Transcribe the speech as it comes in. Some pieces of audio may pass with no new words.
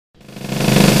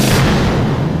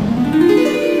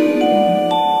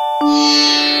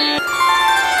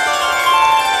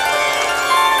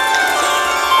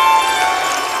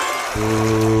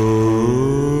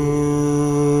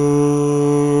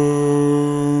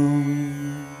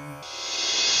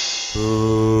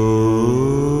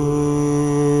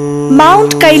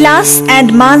Mount Kailash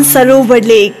and Mansarovar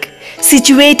Lake.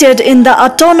 Situated in the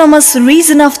autonomous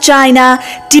region of China,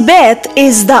 Tibet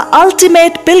is the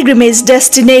ultimate pilgrimage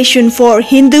destination for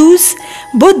Hindus,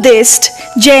 Buddhists,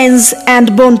 Jains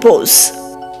and Bonpos.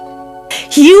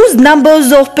 Huge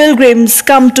numbers of pilgrims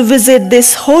come to visit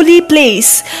this holy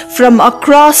place from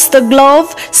across the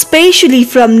globe, especially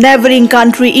from neighboring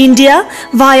country India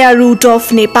via route of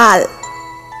Nepal.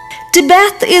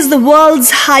 Tibet is the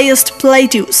world's highest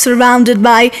plateau, surrounded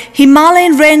by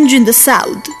Himalayan range in the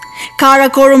south,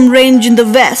 Karakoram range in the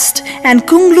west and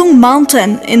Kunlun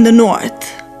mountain in the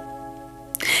north.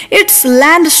 Its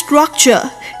land structure,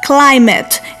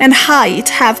 climate and height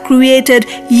have created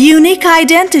unique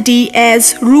identity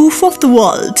as roof of the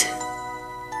world.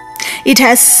 It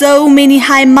has so many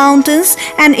high mountains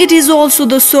and it is also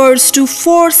the source to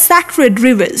 4 sacred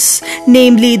rivers,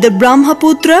 namely the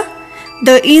Brahmaputra,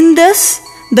 the Indus,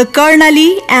 the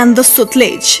Karnali and the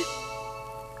Sutlej.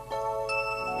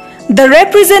 The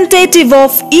representative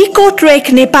of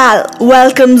EcoTrek Nepal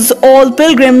welcomes all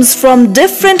pilgrims from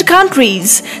different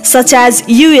countries such as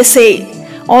USA,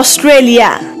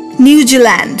 Australia, New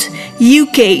Zealand,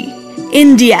 UK,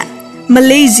 India,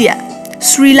 Malaysia,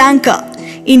 Sri Lanka,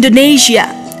 Indonesia,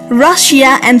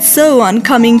 Russia and so on,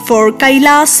 coming for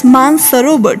Kailash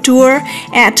Mansarovar tour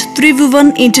at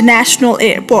Tribhuvan International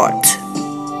Airport.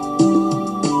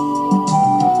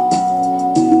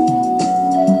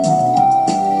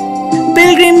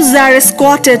 Pilgrims are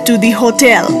escorted to the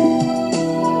hotel.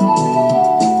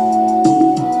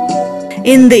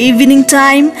 In the evening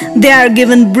time, they are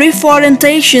given brief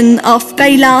orientation of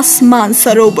Kailash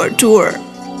Mansarovar tour.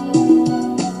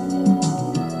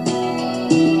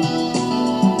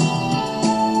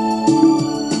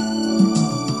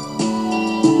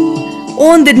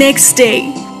 On the next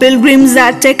day, pilgrims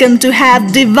are taken to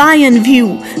have divine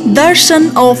view, darshan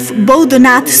of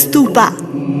Bodhanath Stupa.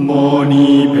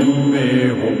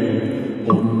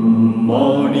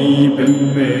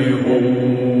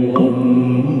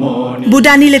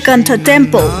 Buddhanilakantha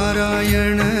Temple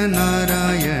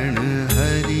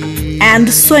and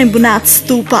Swayambhunath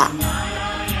Stupa.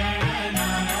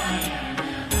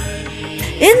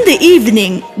 In the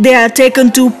evening, they are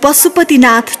taken to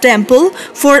Pasupatinath Temple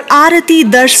for Arati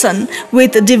Darshan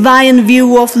with divine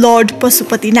view of Lord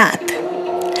Pasupatinath.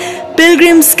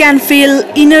 Pilgrims can feel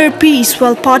inner peace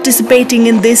while participating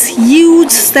in this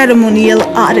huge ceremonial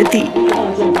Arati.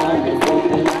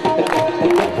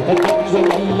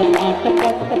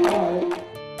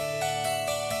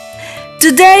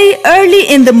 Today, early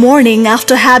in the morning,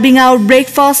 after having our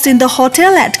breakfast in the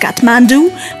hotel at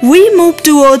Kathmandu, we move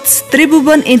towards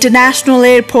Tribhuvan International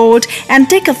Airport and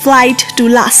take a flight to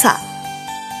Lhasa.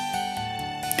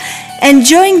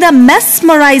 Enjoying the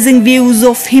mesmerizing views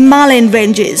of Himalayan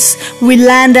ranges, we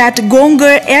land at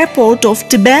Gongar Airport of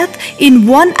Tibet in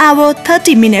 1 hour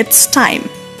 30 minutes time.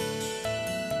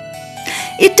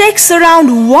 It takes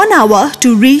around 1 hour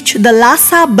to reach the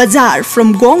Lhasa Bazaar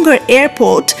from Gongar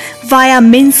Airport via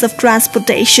means of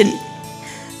transportation.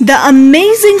 The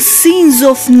amazing scenes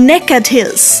of naked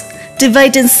hills,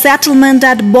 Tibetan settlement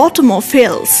at bottom of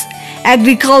hills,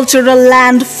 agricultural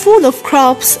land full of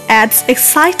crops adds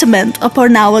excitement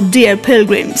upon our dear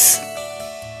pilgrims.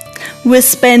 We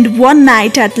spend one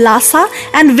night at Lhasa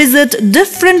and visit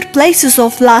different places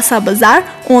of Lhasa Bazaar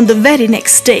on the very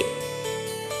next day.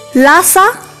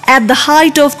 Lhasa, at the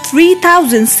height of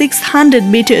 3,600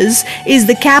 meters, is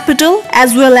the capital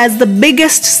as well as the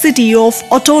biggest city of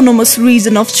autonomous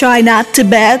region of China,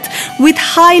 Tibet, with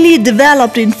highly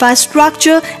developed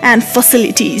infrastructure and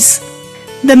facilities.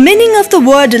 The meaning of the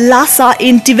word Lhasa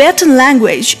in Tibetan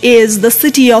language is the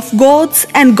city of gods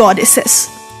and goddesses.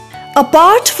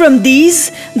 Apart from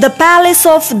these, the palace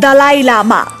of Dalai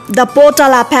Lama, the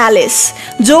Potala Palace,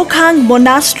 Jokhang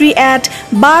Monastery at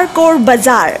Barkor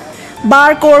Bazaar,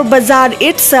 Barkor Bazaar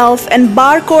itself and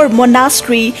Barkor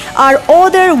Monastery are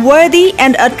other worthy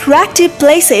and attractive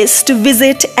places to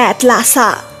visit at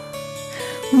Lhasa.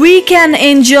 We can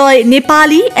enjoy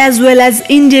Nepali as well as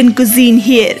Indian cuisine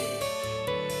here.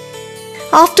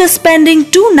 After spending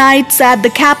 2 nights at the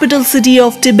capital city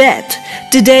of Tibet,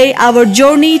 today our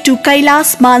journey to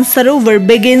Kailash Mansarovar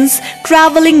begins,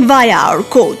 traveling via our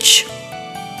coach.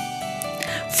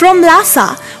 From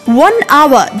Lhasa, 1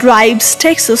 hour drives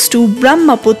takes us to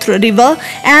Brahmaputra river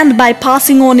and by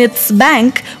passing on its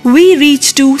bank, we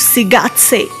reach to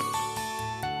Sigatse.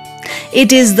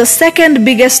 It is the second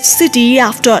biggest city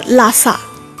after Lhasa.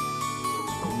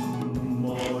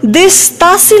 This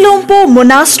Tasilompo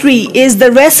monastery is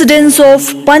the residence of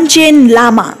Panchen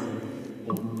Lama.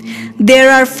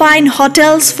 There are fine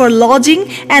hotels for lodging,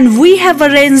 and we have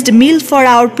arranged meal for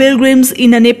our pilgrims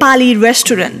in a Nepali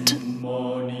restaurant.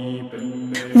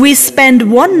 We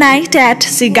spend one night at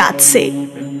Sigatse.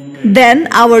 Then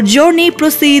our journey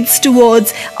proceeds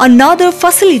towards another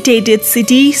facilitated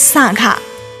city, Sangha.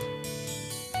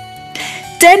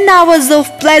 10 hours of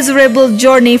pleasurable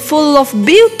journey full of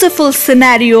beautiful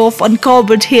scenario of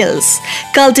uncovered hills,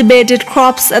 cultivated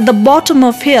crops at the bottom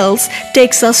of hills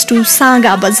takes us to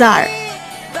Sangha Bazaar.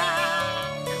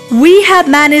 We have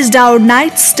managed our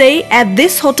night stay at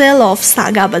this hotel of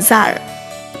Sangha Bazaar.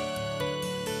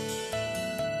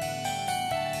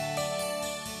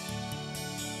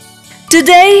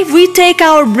 Today we take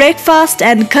our breakfast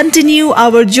and continue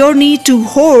our journey to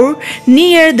Hor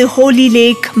near the holy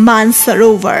lake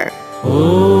Mansarovar.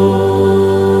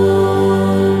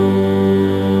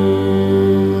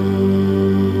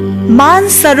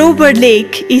 Mansarovar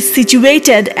Lake is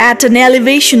situated at an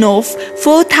elevation of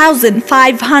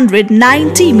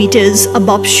 4,590 meters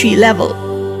above sea level.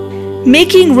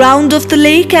 Making round of the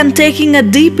lake and taking a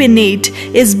dip in it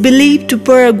is believed to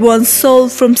purge one's soul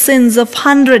from sins of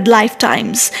 100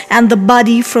 lifetimes and the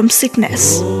body from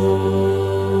sickness.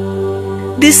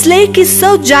 This lake is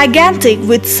so gigantic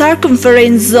with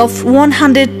circumference of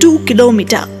 102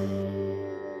 km.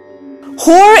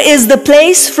 Hor is the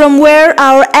place from where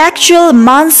our actual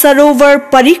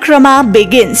Mansarovar Parikrama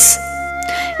begins.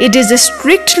 It is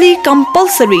strictly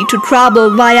compulsory to travel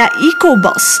via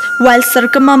eco-bus while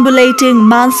circumambulating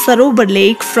Mansarovar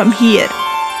Lake from here.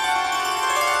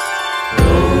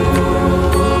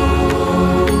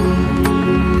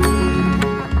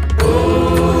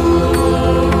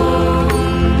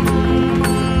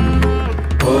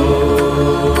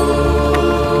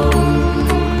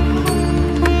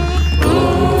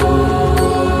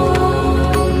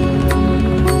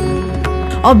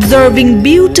 Observing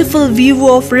beautiful view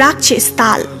of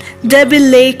Rakshastal, Devil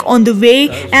Lake on the way,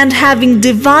 and having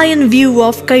divine view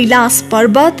of Kailash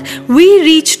Parbat, we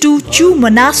reach to Chu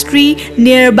Monastery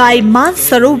nearby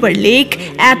Mansarovar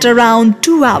Lake at around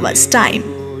 2 hours time.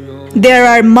 There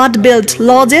are mud-built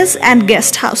lodges and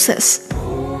guest houses.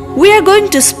 We are going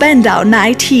to spend our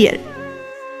night here.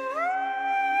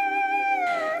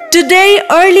 Today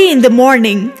early in the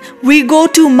morning, we go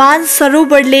to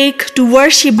Mansarovar Lake to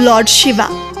worship Lord Shiva.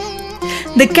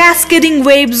 The cascading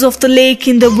waves of the lake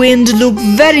in the wind look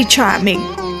very charming.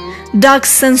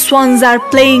 Ducks and swans are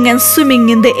playing and swimming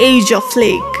in the edge of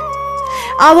lake.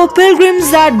 Our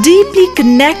pilgrims are deeply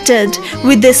connected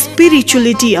with the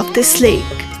spirituality of this lake.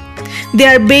 They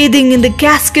are bathing in the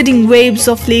cascading waves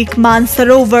of Lake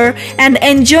Mansarovar and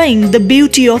enjoying the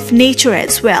beauty of nature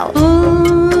as well.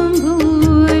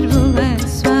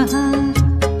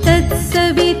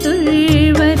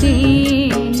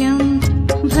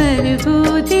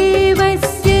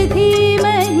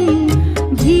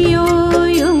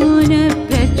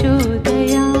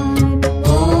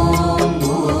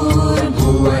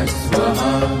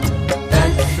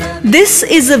 This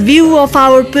is a view of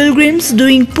our pilgrims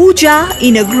doing puja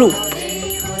in a group.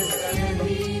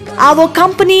 Our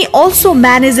company also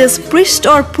manages priest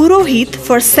or purohit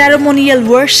for ceremonial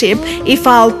worship if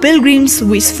our pilgrims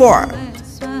wish for.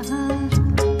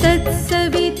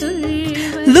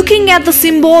 Looking at the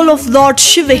symbol of Lord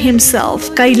Shiva himself,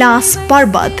 Kailash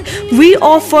Parbat, we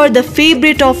offer the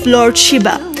favorite of Lord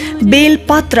Shiva, Bel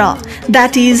Patra,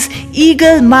 that is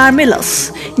eagle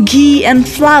marmalus, ghee and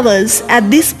flowers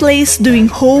at this place doing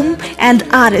home and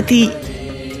arati.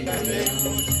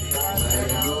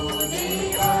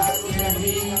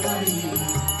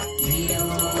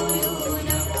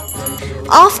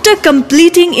 After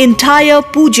completing entire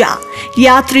puja,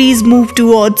 yatris move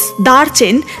towards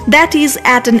Darchen, that is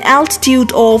at an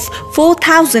altitude of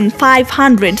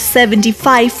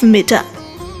 4,575 meters.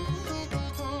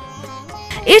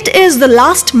 It is the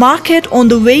last market on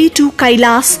the way to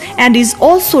Kailash and is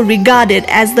also regarded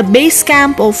as the base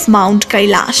camp of Mount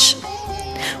Kailash.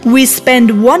 We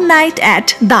spend one night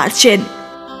at Darchen.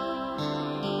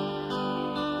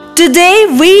 Today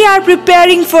we are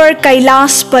preparing for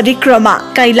Kailash Parikrama,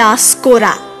 Kailash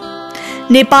Kora.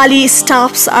 Nepali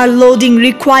staffs are loading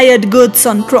required goods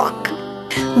on truck.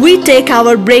 We take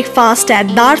our breakfast at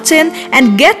Darchen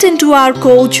and get into our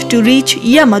coach to reach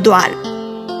Yamadwar.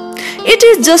 It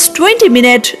is just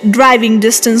 20-minute driving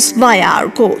distance via our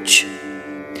coach.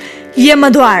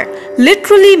 Yamadwar,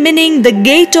 literally meaning the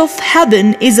gate of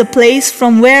heaven, is a place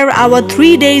from where our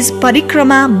 3 days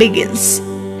parikrama begins.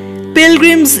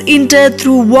 Pilgrims enter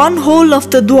through one hole of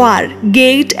the dwar,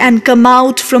 gate, and come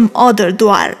out from other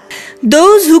dwar.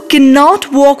 Those who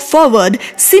cannot walk forward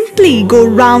simply go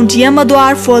round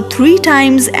Yamadwar for 3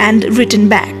 times and return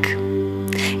back.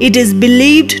 It is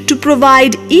believed to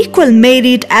provide equal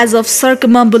merit as of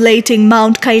circumambulating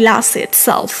Mount Kailash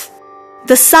itself.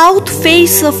 The south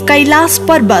face of Kailash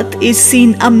Parbat is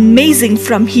seen amazing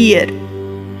from here.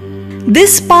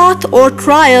 This path or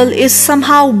trail is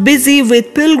somehow busy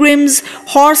with pilgrims,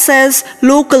 horses,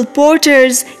 local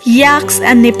porters, yaks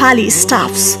and Nepali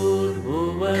staffs.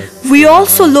 We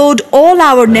also load all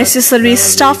our necessary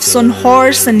stuffs on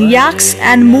horse and yaks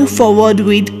and move forward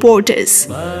with porters.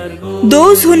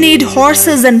 Those who need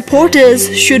horses and porters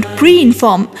should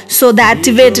pre-inform so that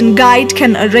Tibetan guide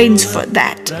can arrange for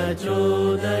that.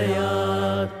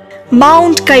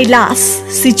 Mount Kailash,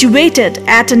 situated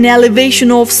at an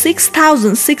elevation of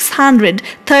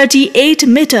 6,638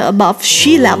 meters above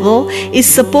sea level, is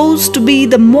supposed to be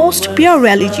the most pure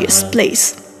religious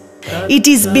place. It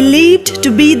is believed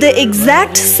to be the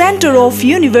exact center of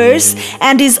universe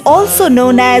and is also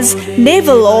known as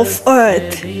navel of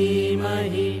earth.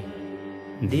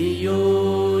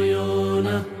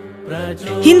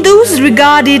 Hindus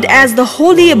regard it as the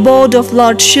holy abode of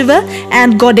Lord Shiva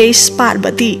and Goddess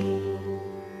Parvati.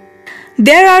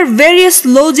 There are various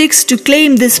logics to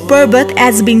claim this Parbat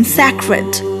as being sacred.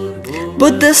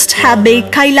 Buddhists have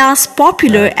made Kailash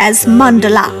popular as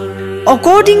Mandala.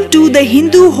 According to the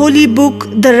Hindu holy book,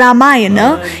 the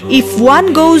Ramayana, if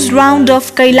one goes round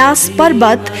of Kailash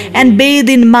Parbat and bathe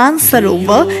in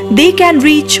Mansarovar, they can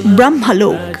reach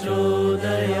Brahmalok.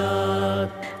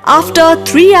 After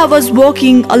 3 hours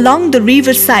walking along the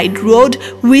riverside road,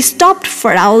 we stopped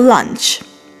for our lunch.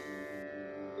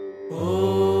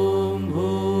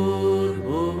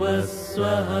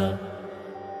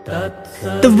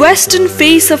 The western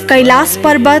face of Kailash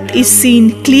Parbat is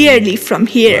seen clearly from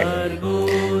here.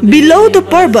 Below the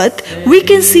Parbat, we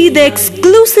can see the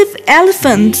exclusive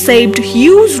elephant-shaped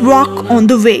huge rock on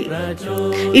the way.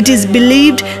 It is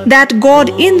believed that god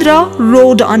Indra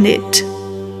rode on it.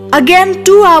 Again,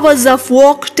 2 hours of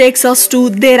walk takes us to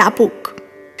Derapuk.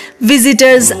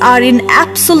 Visitors are in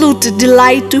absolute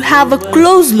delight to have a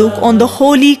close look on the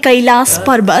holy Kailash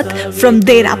Parbat from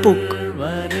Derapuk.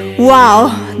 Wow,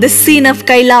 the scene of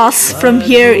Kailash from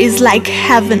here is like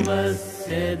heaven.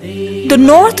 The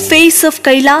north face of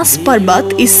Kailash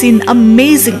Parbat is seen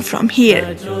amazing from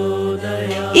here.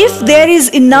 If there is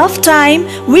enough time,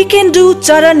 we can do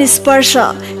Charan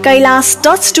Sparsha, Kailash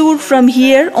touch tour from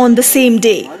here on the same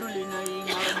day.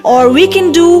 Or we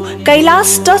can do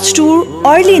Kailash touch tour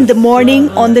early in the morning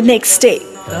on the next day.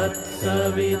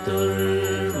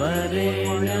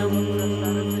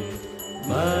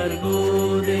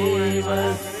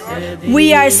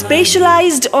 We are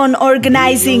specialized on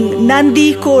organizing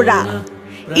Nandi Kora,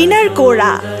 Inner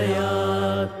Kora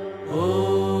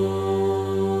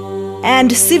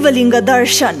and Sivalinga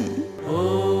Darshan.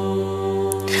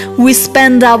 We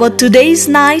spend our today's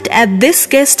night at this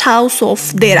guest house of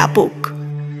Derapuk.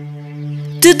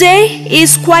 Today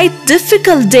is quite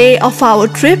difficult day of our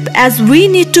trip as we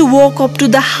need to walk up to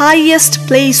the highest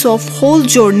place of whole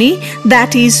journey,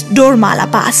 that is Dormala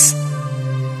Pass.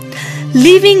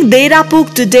 Leaving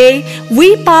Derapuk today,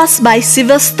 we pass by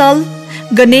Sivastal,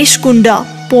 Ganesh Kunda,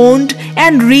 Pond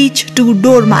and reach to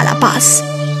Dormala Pass.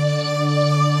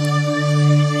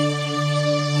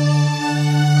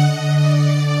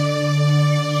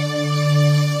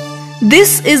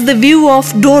 This is the view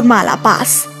of Dormala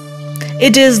Pass.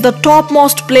 It is the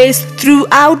topmost place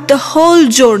throughout the whole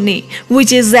journey,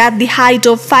 which is at the height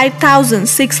of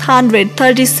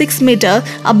 5,636 meters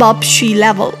above sea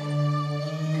level.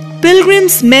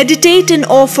 Pilgrims meditate and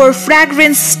offer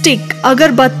fragrance stick,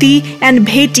 agarbatti and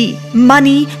bheti,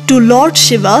 money to Lord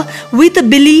Shiva with a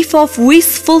belief of wish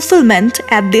fulfillment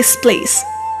at this place.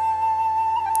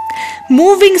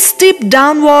 Moving steep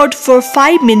downward for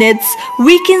 5 minutes,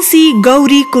 we can see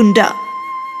Gauri Kunda.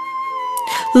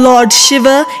 Lord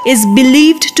Shiva is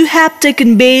believed to have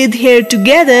taken bathe here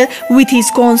together with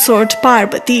his consort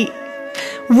Parvati.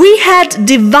 We had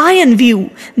divine view,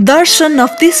 darshan of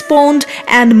this pond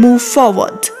and move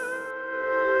forward.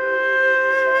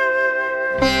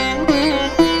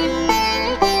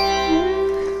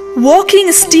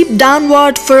 Walking steep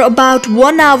downward for about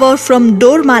 1 hour from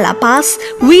Dormala Pass,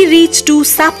 we reach to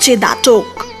Sapchedatok.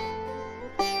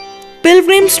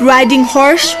 Pilgrims riding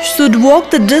horse should walk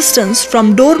the distance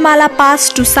from Dormala Pass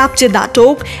to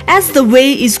Sapchedatok as the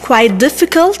way is quite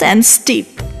difficult and steep.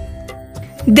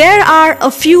 There are a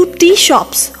few tea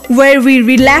shops where we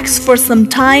relax for some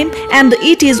time and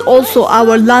it is also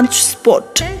our lunch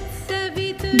spot.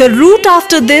 The route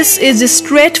after this is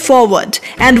straightforward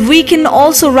and we can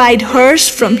also ride horse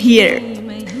from here.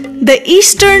 The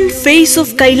eastern face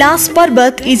of Kailash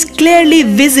Parbat is clearly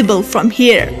visible from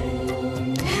here.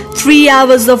 3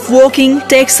 hours of walking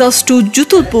takes us to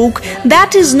Jutulpuk,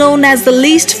 that is known as the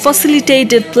least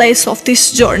facilitated place of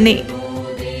this journey.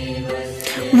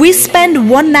 We spend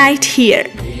one night here.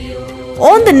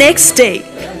 On the next day,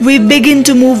 we begin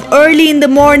to move early in the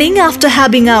morning after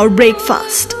having our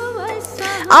breakfast.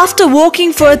 After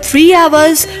walking for 3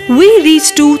 hours, we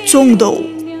reach to Chongdo.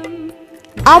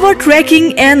 Our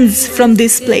trekking ends from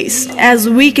this place as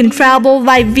we can travel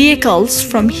by vehicles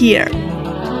from here.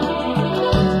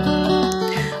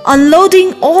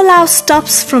 Unloading all our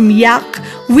stuffs from Yak,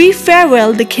 we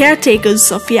farewell the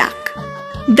caretakers of Yak.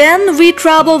 Then we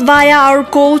travel via our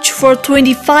coach for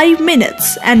 25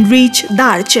 minutes and reach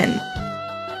Darchen.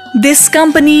 This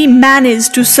company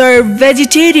managed to serve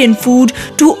vegetarian food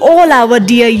to all our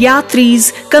dear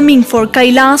yatris coming for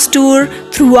Kailash tour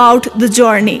throughout the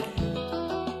journey.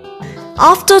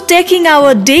 After taking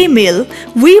our day meal,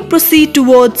 we proceed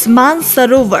towards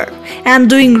Mansarovar, and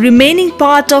doing remaining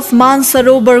part of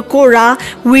Mansarovar Kora,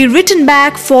 we return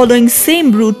back following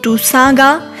same route to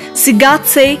Sanga,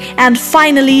 Sigatse and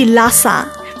finally Lhasa,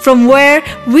 from where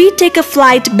we take a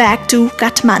flight back to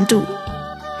Kathmandu.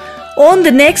 On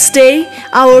the next day,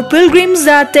 our pilgrims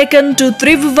are taken to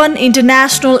Tribhuvan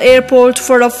International Airport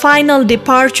for a final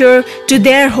departure to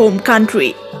their home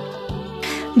country.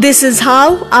 This is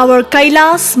how our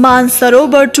Kailash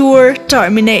Mansarovar tour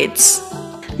terminates.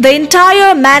 The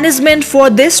entire management for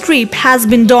this trip has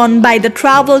been done by the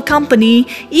travel company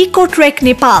Ecotrek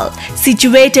Nepal,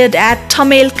 situated at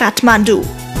Thamel, Kathmandu.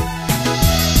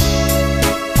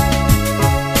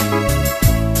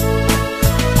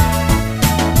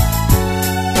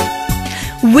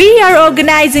 We are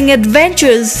organizing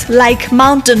adventures like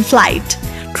mountain flight,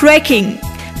 trekking,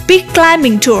 peak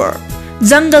climbing tour,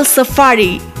 jungle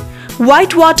safari,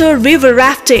 whitewater river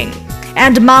rafting,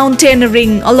 and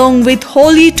mountaineering, along with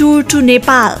Holi tour to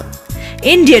Nepal,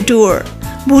 India tour,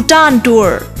 Bhutan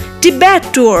tour,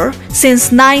 Tibet tour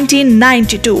since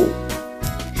 1992.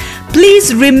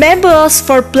 Please remember us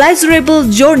for pleasurable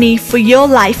journey for your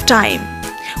lifetime.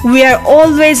 We are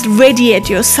always ready at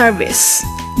your service.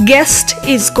 Guest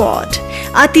is God.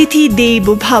 Atithi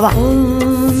Devo Bhava.